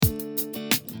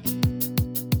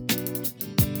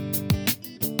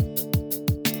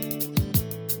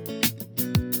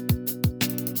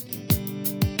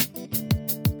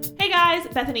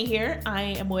Bethany here. I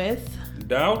am with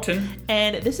Dalton.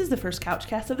 And this is the first couch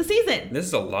cast of the season. This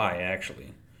is a lie,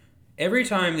 actually. Every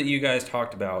time that you guys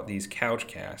talked about these couch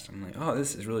casts, I'm like, oh,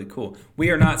 this is really cool. We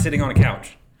are not sitting on a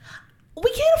couch.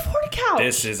 We can't afford a couch.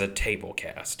 This is a table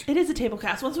cast. It is a table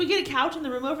cast. Once we get a couch in the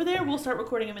room over there, we'll start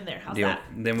recording them in there. How's Deal. that?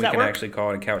 Then we Does can that work? actually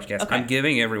call it a couch cast. Okay. I'm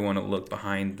giving everyone a look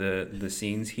behind the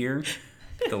scenes here.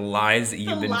 The lies that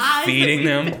you've been lies feeding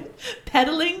that we've them. been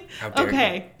peddling. How dare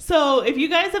Okay, so if you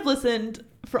guys have listened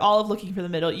for all of Looking for the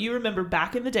Middle, you remember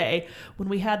back in the day when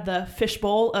we had the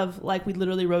fishbowl of, like, we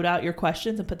literally wrote out your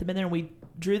questions and put them in there and we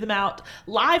drew them out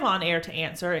live on air to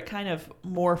answer. It kind of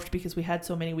morphed because we had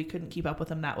so many we couldn't keep up with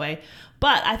them that way.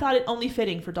 But I thought it only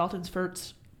fitting for Dalton's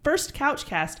first couch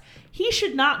cast. He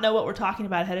should not know what we're talking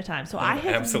about ahead of time. So I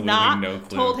have absolutely not no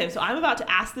clue. told him. So I'm about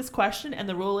to ask this question, and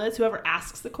the rule is whoever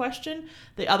asks the question,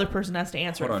 the other person has to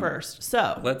answer Hold it on. first.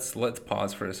 So Let's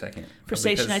pause for a second. for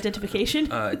station identification.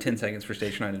 10 seconds for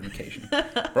station identification.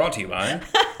 Brought to you by...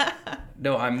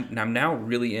 No, I'm now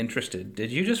really interested. Did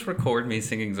you just record me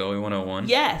singing Zoe 101?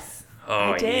 Yes.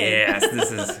 Oh, I did. yes.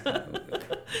 This is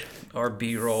our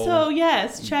B-roll. So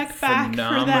yes, check back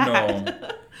Phenomenal. for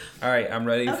that. All right, I'm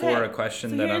ready for a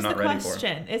question so that I'm here's not the ready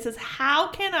question. It says, how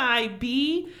can I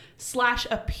be/appear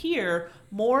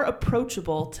more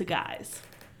approachable to guys?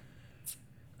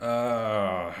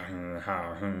 for.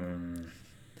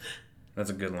 That's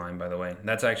a good line, by the way.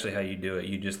 That's actually how you do it.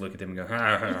 You just look at them and go,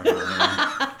 ha, ha,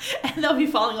 ha. And they'll be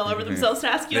falling all over themselves to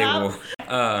ask you They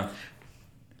out.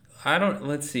 will.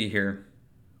 Let's see here.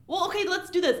 Well, okay, let's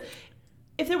do this.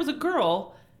 If there was a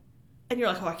girl and you're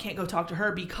like, oh, I can't go talk to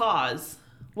her because,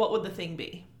 what would the thing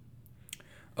be?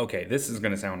 Okay, this is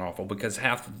going to sound awful because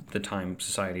half the time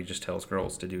society just tells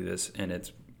girls to do this and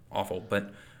it's awful,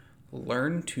 but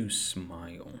learn to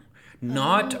smile.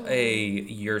 Not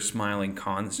you're smiling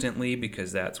constantly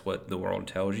because that's what the world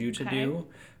tells you to do,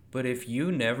 but if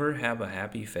you never have a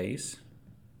happy face,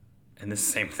 and this is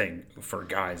the same thing for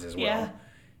guys as well, Yeah.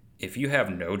 if you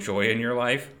have no joy in your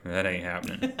life, that ain't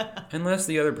happening. Unless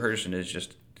the other person is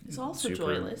just It's also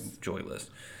super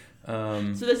joyless. So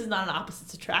this is not an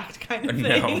opposites attract kind of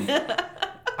thing. No.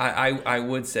 I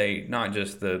would say not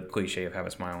just the cliche of have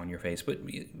a smile on your face, but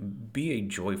be a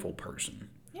joyful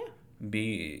person. Yeah.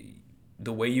 Be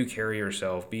the way you carry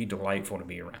yourself, be delightful to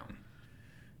be around.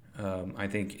 I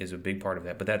think is a big part of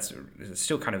that, but that's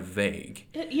still kind of vague.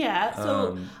 Yeah.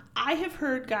 So I have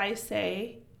heard guys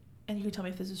say, and you can tell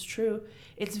me if this is true,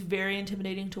 it's very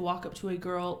intimidating to walk up to a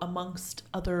girl amongst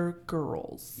other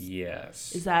girls.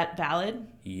 Yes. Is that valid?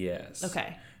 Yes.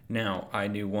 Okay. Now, I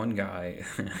knew one guy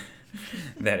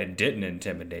that it didn't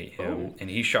intimidate him, and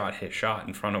he shot his shot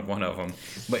in front of one of them,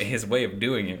 but his way of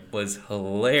doing it was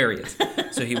hilarious.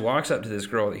 So he walks up to this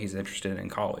girl that he's interested in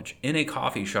college in a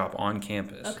coffee shop on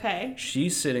campus. Okay.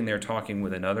 She's sitting there talking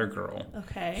with another girl.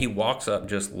 Okay. He walks up,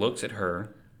 just looks at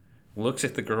her, looks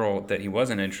at the girl that he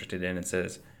wasn't interested in, and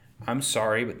says, I'm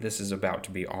sorry, but this is about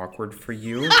to be awkward for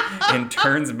you, and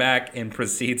turns back and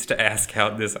proceeds to ask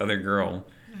out this other girl.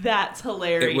 That's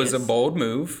hilarious. It was a bold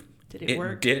move. Did it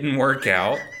work? It didn't work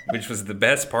out, which was the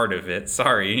best part of it.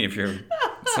 Sorry if you're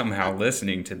somehow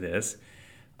listening to this.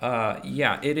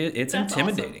 It's That's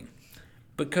intimidating.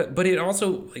 But it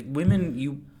also, like, women,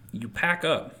 you pack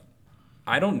up.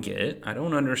 I don't get it. I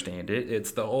don't understand it.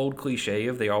 It's the old cliche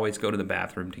of they always go to the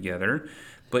bathroom together,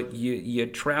 but you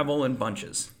travel in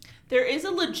bunches. There is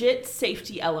a legit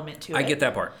safety element to it. I get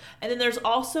that part. And then there's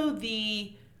also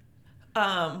the,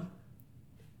 not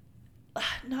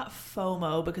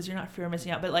FOMO because you're not fear of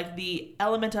missing out, but like the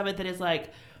element of it that is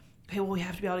like, okay, well, we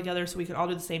have to be all together so we can all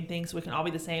do the same thing, so we can all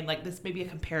be the same. Like this may be a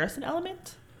comparison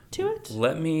element to it.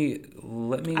 Let me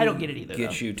I don't get it either,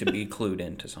 get though. you to be clued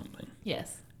into something.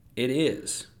 Yes. It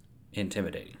is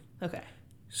intimidating. Okay.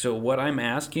 So what I'm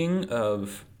asking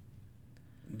of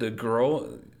the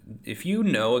girl, if you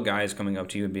know a guy is coming up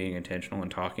to you and being intentional and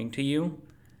talking to you,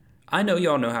 I know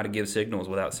y'all know how to give signals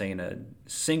without saying a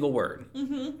single word.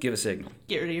 Mm-hmm. Give a signal.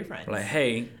 Get rid of your friends. Like,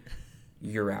 hey,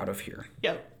 you're out of here.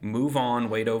 Yep. Move on,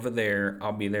 wait over there.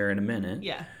 I'll be there in a minute.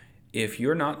 Yeah. If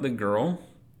you're not the girl,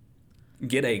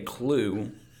 get a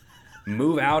clue.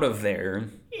 Move out of there.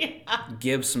 Yeah.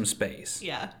 Give some space.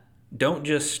 Yeah. Don't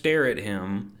just stare at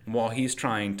him while he's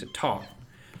trying to talk.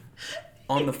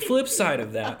 On the flip side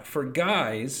of that, for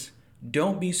guys,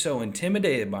 don't be so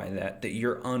intimidated by that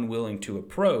you're unwilling to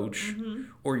approach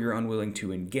or you're unwilling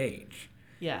to engage.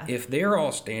 Yeah. If they're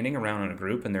all standing around in a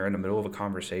group and they're in the middle of a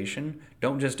conversation,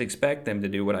 don't just expect them to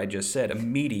do what I just said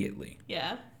immediately.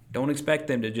 Yeah. Don't expect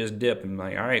them to just dip and be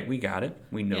like, all right, we got it.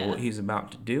 We know what he's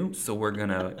about to do, so we're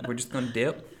just gonna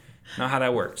dip. Not how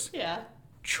that works. Yeah.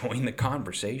 Join the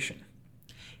conversation.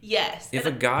 Yes. If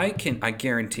a guy can, I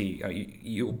guarantee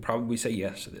you'll probably say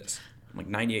yes to this. I'm like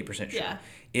 98% sure. Yeah.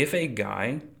 If a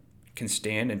guy can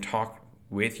stand and talk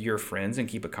with your friends and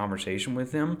keep a conversation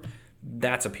with them,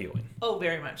 that's appealing. Oh,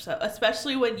 very much so.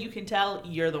 Especially when you can tell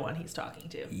you're the one he's talking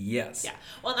to. Yes. Yeah.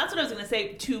 Well, and that's what I was going to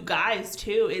say to guys,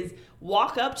 too, is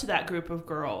walk up to that group of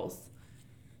girls,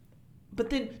 but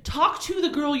then talk to the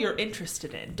girl you're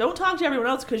interested in. Don't talk to everyone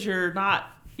else because you're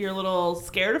a little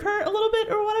scared of her a little bit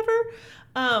or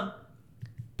whatever.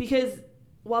 Because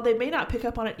while they may not pick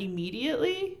up on it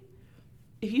immediately,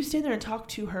 if you stand there and talk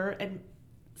to her and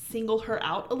single her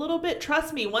out a little bit,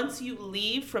 trust me, once you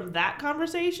leave from that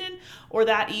conversation or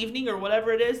that evening or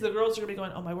whatever it is, the girls are going to be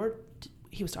going, oh my word,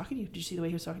 he was talking to you. Did you see the way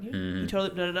he was talking to you? Mm-hmm. He totally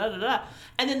da da da da da.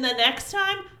 And then the next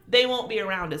time, they won't be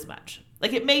around as much.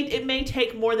 Like it may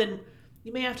take more than,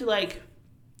 you may have to like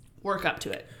work up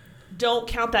to it. Don't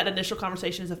count that initial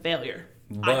conversation as a failure.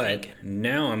 But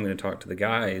now I'm going to talk to the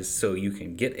guys so you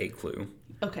can get a clue.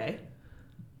 Okay.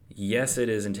 Yes, it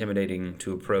is intimidating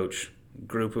to approach a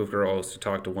group of girls to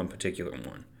talk to one particular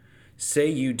one. Say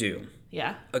you do.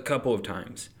 Yeah. A couple of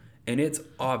times. And it's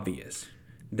obvious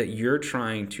that you're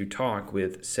trying to talk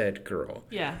with said girl.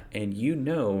 Yeah. And you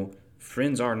know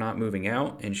friends are not moving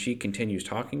out and she continues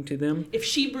talking to them. If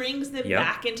she brings them Yep.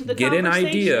 back into the Get conversation. an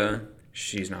idea,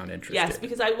 she's not interested. Yes,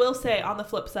 because I will say on the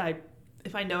flip side,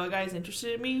 if I know a guy's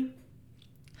interested in me,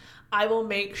 I will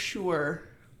make sure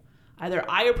either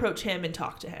I approach him and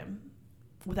talk to him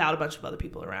without a bunch of other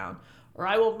people around, or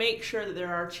I will make sure that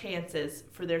there are chances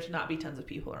for there to not be tons of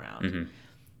people around. Mm-hmm.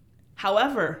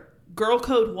 However, Girl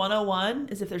Code 101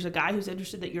 is if there's a guy who's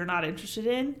interested that you're not interested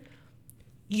in,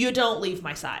 you don't leave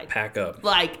my side. Pack up.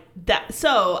 Like that.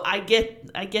 So I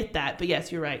get that, but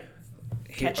yes, you're right.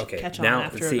 Catch on now,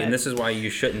 after a see, bit. and this is why you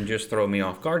shouldn't just throw me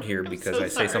off guard here because so I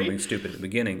say sorry. something stupid at the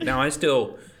beginning. Now, I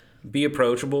still be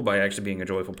approachable by actually being a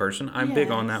joyful person. I'm big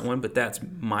on that one, but that's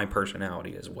my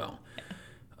personality as well.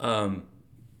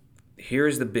 Here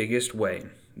is the biggest way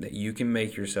that you can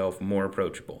make yourself more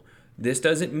approachable. This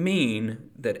doesn't mean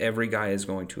that every guy is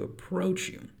going to approach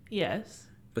you, Yes.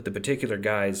 but the particular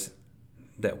guys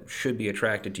that should be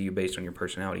attracted to you based on your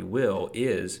personality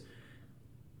is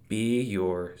be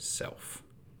yourself.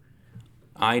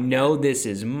 I know this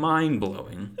is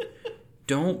mind-blowing.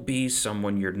 Don't be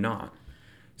someone you're not.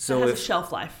 So It has a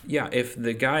shelf life. Yeah, if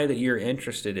the guy that you're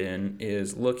interested in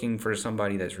is looking for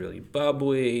somebody that's really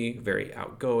bubbly, very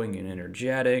outgoing and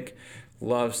energetic,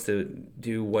 loves to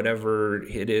do whatever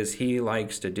it is he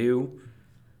likes to do,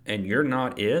 and you're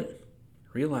not it,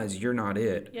 realize you're not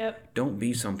it. Yep. Don't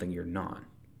be something you're not.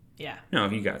 Yeah. Now,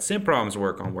 if you got sin problems to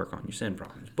work on your sin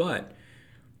problems. But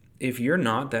if you're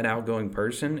not that outgoing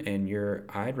person and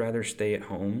I'd rather stay at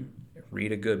home,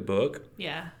 read a good book,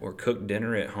 Yeah. or cook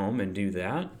dinner at home and do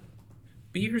that,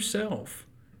 be yourself.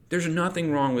 There's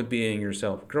nothing wrong with being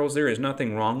yourself. Girls, there is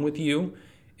nothing wrong with you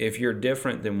if you're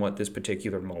different than what this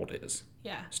particular mold is.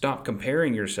 Yeah. Stop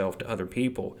comparing yourself to other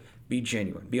people. Be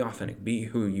genuine. Be authentic. Be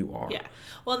who you are. Yeah.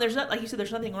 Well, and there's not, like you said,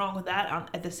 there's nothing wrong with that.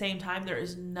 At the same time, there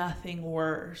is nothing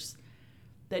worse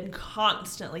than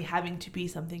constantly having to be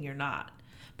something you're not.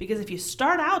 Because if you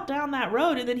start out down that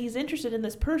road and then he's interested in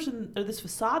this person or this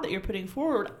facade that you're putting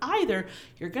forward, either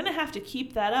you're going to have to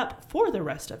keep that up for the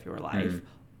rest of your life,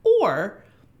 or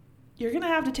you're going to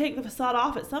have to take the facade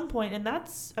off at some point, and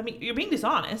that's, I mean, you're being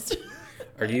dishonest.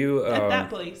 Are you at that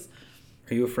place?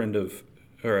 Are you a friend of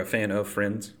or a fan of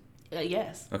Friends?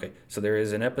 Yes. Okay, so there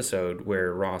is an episode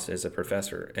where Ross is a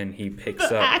professor and he picks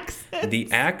The up accents.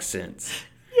 the accents.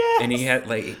 Yes. And he had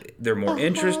they're more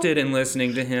interested in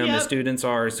listening to him. Yep. The students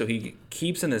are, so he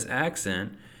keeps in this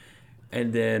accent.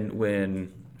 And then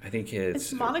when I think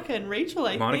It's Monica and Rachel,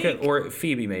 I Monica think. or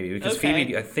Phoebe maybe, because Okay.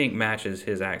 Phoebe I think matches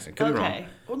his accent. Could be wrong. Okay.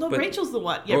 Well, no, But- Rachel's the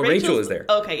one. Yeah, Oh, Rachel Rachel's is there.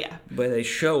 Okay, yeah. But they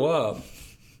show up,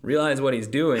 realize what he's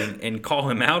doing, and call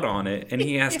him out on it, and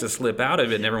he has to slip out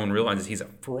of it, and everyone realizes he's a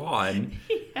fraud.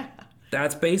 Yeah.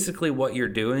 That's basically what you're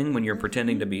doing when you're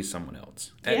pretending to be someone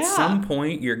else. At Yeah. some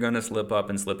point, you're going to slip up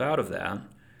and slip out of that,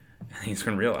 and he's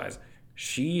going to realize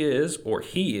she is or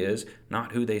he is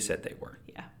not who they said they were.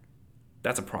 Yeah.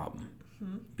 That's a problem.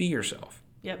 Be yourself.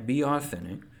 Yep. Be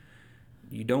authentic.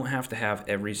 You don't have to have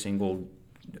every single...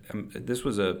 this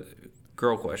was a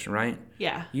girl question, right?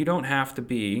 Yeah. You don't have to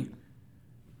be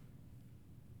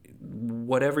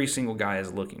what every single guy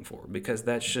is looking for, because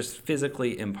that's just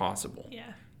physically impossible.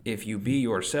 Yeah. If you be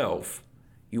yourself,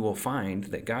 you will find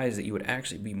that guys that you would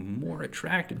actually be more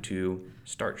attracted to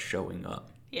start showing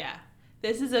up. Yeah.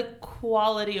 This is a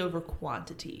quality over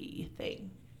quantity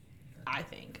thing, I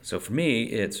think. So for me,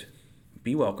 it's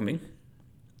be welcoming,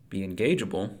 be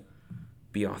engageable,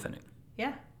 be authentic.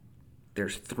 Yeah.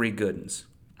 There's 3 good ones.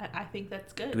 I think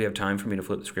that's good. Do we have time for me to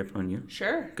flip the script on you?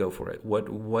 Sure. Go for it.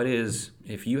 What is,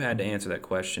 if you had to answer that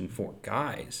question for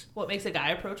guys, What makes a guy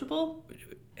approachable?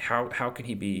 how can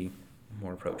he be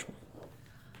more approachable?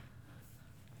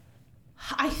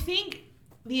 I think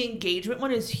the engagement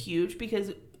one is huge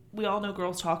because we all know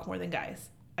girls talk more than guys.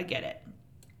 I get it.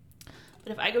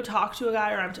 But if I go talk to a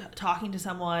guy or I'm talking to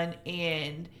someone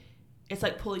and it's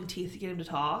like pulling teeth to get him to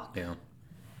talk, Yeah.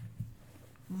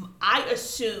 I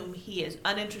assume he is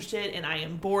uninterested and I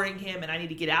am boring him and I need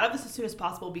to get out of this as soon as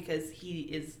possible because he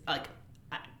is like,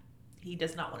 he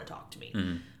does not want to talk to me.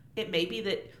 Mm-hmm. It may be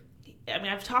that, I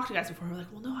mean, I've talked to guys before who are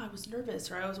like, well, no, I was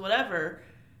nervous or I was whatever.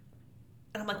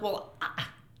 And I'm like, well,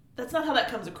 that's not how that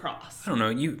comes across. I don't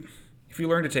know. If you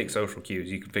learn to take social cues,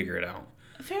 you can figure it out.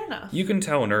 Fair enough. You can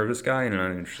tell a nervous guy and an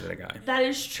uninterested guy. That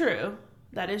is true.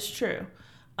 That is true.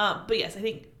 But yes, I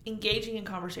think engaging in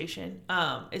conversation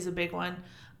is a big one.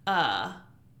 I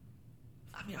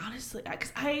mean, honestly,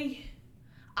 because I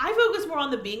focus more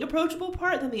on the being approachable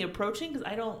part than the approaching because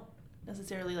I don't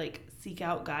necessarily like seek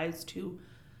out guys to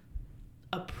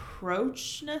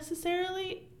approach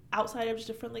necessarily outside of just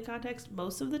a friendly context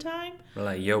most of the time.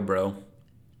 Like, yo, bro.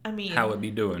 I mean, how it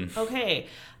be doing? Okay.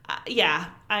 Yeah.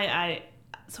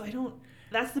 So I don't,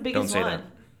 that's the biggest Don't say one.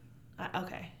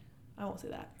 Okay. I won't say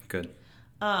that. Good.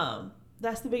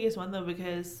 That's the biggest one though,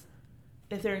 because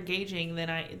if they're engaging,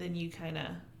 then you kind of,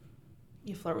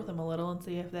 you flirt with them a little and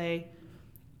see if they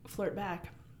flirt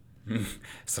back.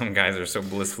 Some guys are so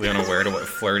blissfully unaware to what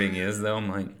flirting is, though. I'm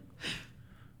like,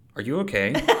 are you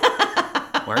okay?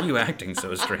 Why are you acting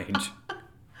so strange?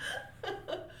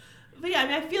 But yeah, I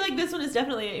mean, I feel like this one is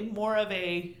definitely more of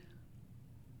a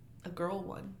girl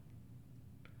one.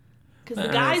 Because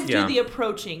the guys do the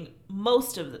approaching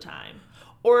most of the time.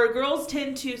 Or girls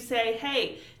tend to say,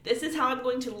 hey, this is how I'm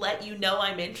going to let you know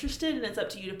I'm interested, and it's up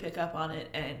to you to pick up on it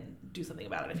and do something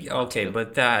about it if you want to. Okay,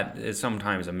 but that is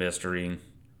sometimes a mystery.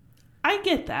 I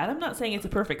get that. I'm not saying it's a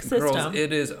perfect system. Girls,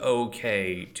 it is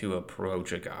okay to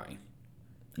approach a guy.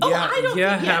 Oh, yeah, I don't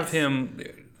think, have him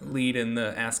lead in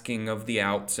the asking of the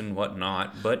outs and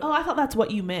whatnot, but... Oh, I thought that's what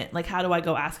you meant. Like, how do I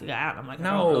go ask a guy out? I'm like,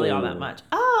 no. Not really all that much.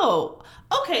 Oh,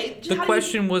 okay. The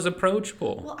question was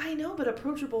approachable. Well, I know, but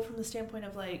approachable from the standpoint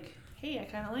of like, hey, I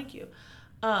kind of like you.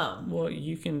 Well,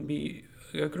 you can be...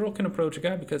 A girl can approach a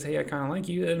guy because, hey, I kind of like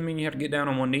you. That doesn't mean you have to get down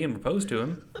on one knee and propose to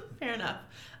him. Fair enough.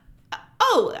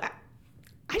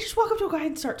 I just walk up to a guy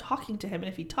and start talking to him, and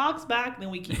if he talks back, then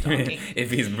we keep talking.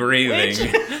 If he's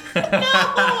breathing. No,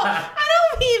 I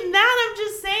don't mean that. I'm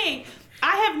just saying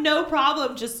I have no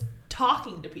problem just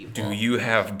talking to people. Do you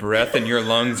have breath in your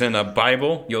lungs and a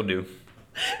Bible? You'll do.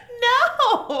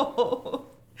 No.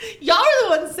 Y'all are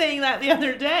the ones saying that the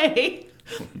other day.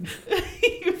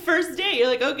 Your first date, you're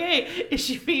like, okay, is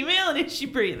she female and is she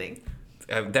breathing?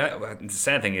 The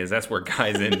sad thing is that's where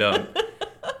guys end up.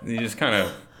 You just kind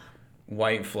of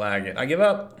white flag it. I give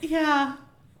up. Yeah.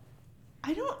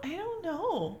 I don't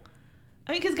know.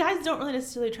 I mean, because guys don't really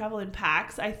necessarily travel in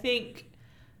packs. I think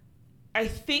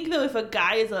though, if a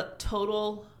guy is a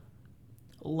total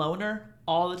loner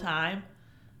all the time,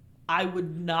 I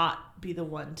would not be the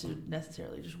one to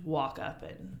necessarily just walk up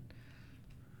and...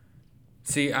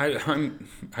 See,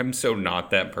 I'm so not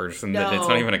that person that No, it's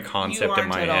not even a concept in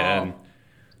my you aren't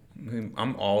head.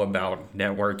 I'm all about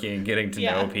networking, getting to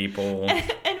know people.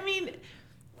 And I mean,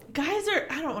 guys are,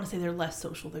 I don't want to say they're less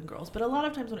social than girls, but a lot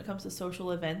of times when it comes to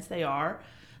social events, they are.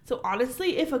 So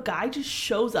honestly, if a guy just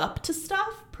shows up to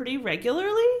stuff pretty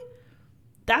regularly,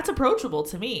 that's approachable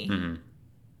to me. Mm-hmm.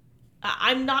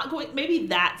 I'm not going, maybe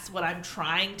that's what I'm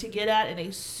trying to get at in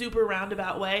a super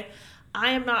roundabout way.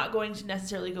 I am not going to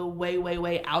necessarily go way, way,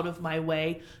 way out of my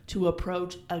way to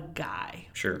approach a guy.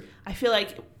 Sure. I feel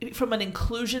like from an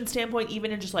inclusion standpoint, even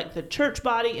in just like the church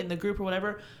body, in the group or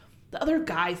whatever, the other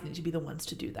guys need to be the ones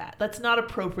to do that. That's not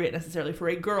appropriate necessarily for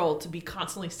a girl to be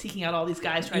constantly seeking out all these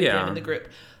guys trying to get them in the group.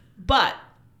 But,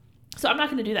 so I'm not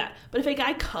going to do that. But if a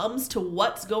guy comes to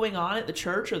what's going on at the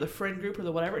church or the friend group or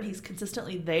the whatever, and he's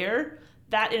consistently there,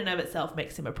 that in and of itself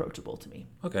makes him approachable to me.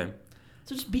 Okay.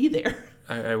 So just be there.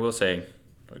 I will say,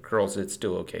 girls, it's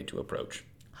still okay to approach.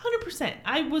 100%.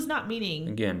 I was not meaning...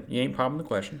 Again, you ain't popping the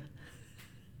question.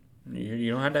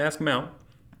 You don't have to ask him out,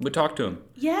 but talk to him.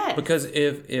 Yes. Because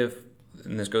if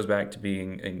and this goes back to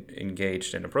being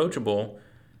engaged and approachable,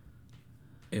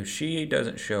 if she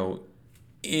doesn't show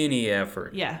any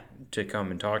effort to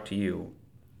come and talk to you,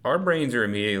 our brains are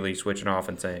immediately switching off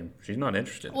and saying, she's not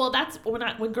interested. Well, that's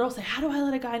when girls say, how do I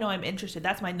let a guy know I'm interested?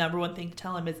 That's my number one thing to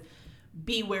tell him is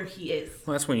be where he is.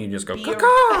 Well, that's when you just go,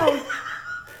 caw.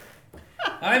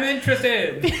 I'm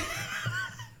interested.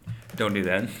 Don't do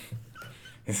that.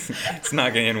 It's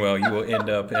not going to end well. You will end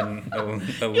up in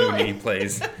a loony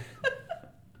place.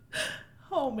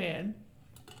 Oh, man.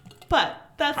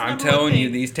 But that's I'm number one telling you,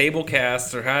 thing. these table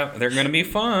casts they're going to be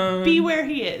fun. Be where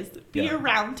he is. Be Yeah.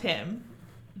 around him.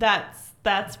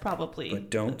 That's probably. But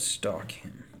don't stalk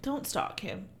him. Don't stalk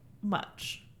him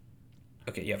much.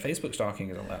 Okay, yeah, Facebook stalking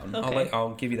is allowed. Okay.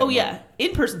 I'll give you that. Oh one. yeah,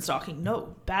 in-person stalking.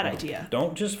 No, bad idea.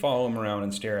 Don't just follow him around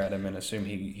and stare at him and assume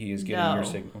he is getting your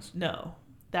signals. No.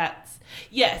 That's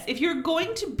yes. If you're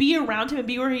going to be around him and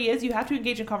be where he is, you have to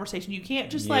engage in conversation. You can't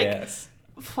just Yes.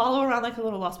 follow around like a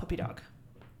little lost puppy dog.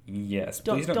 Yes.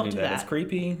 Don't Please don't do that. that. It's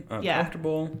creepy,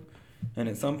 uncomfortable, and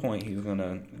at some point he's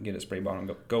gonna get a spray bottle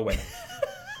and go away.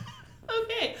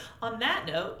 Okay. On that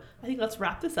note, I think let's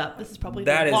wrap this up. This is probably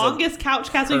That the is a longest couch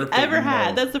cast we've perfect ever had.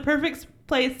 note. That's the perfect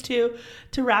place to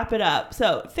wrap it up.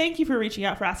 So thank you for reaching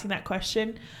out, for asking that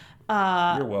question.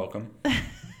 You're welcome.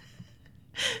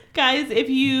 Guys, if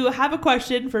you have a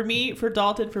question for me, for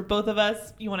Dalton, for both of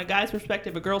us, you want a guy's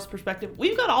perspective, a girl's perspective,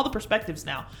 we've got all the perspectives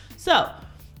now. So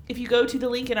if you go to the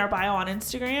link in our bio on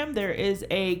Instagram, there is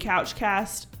a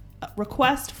Couchcast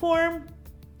request form.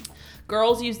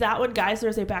 Girls use that one. Guys,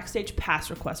 there's a backstage pass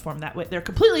request form. That way, they're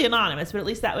completely anonymous, but at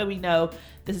least that way we know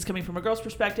this is coming from a girl's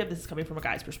perspective, this is coming from a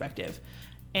guy's perspective.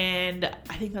 And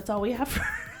I think that's all we have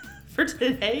for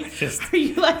today. Are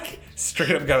you like...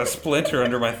 Straight up got a splinter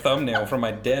under my thumbnail from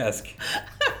my desk.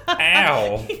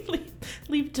 Ow.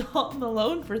 leave Dalton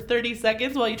alone for 30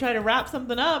 seconds while you try to wrap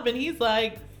something up, and he's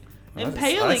like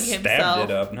impaling I himself. stabbed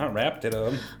it up, not wrapped it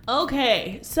up.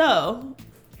 Okay, so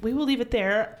we will leave it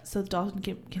there so Dalton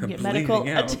can get medical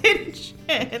Bleeding out. attention.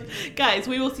 Guys,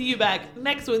 we will see you back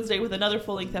next Wednesday with another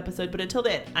full-length episode. But until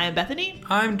then, I am Bethany,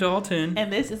 I'm Dalton.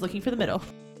 and this is Looking for the Middle.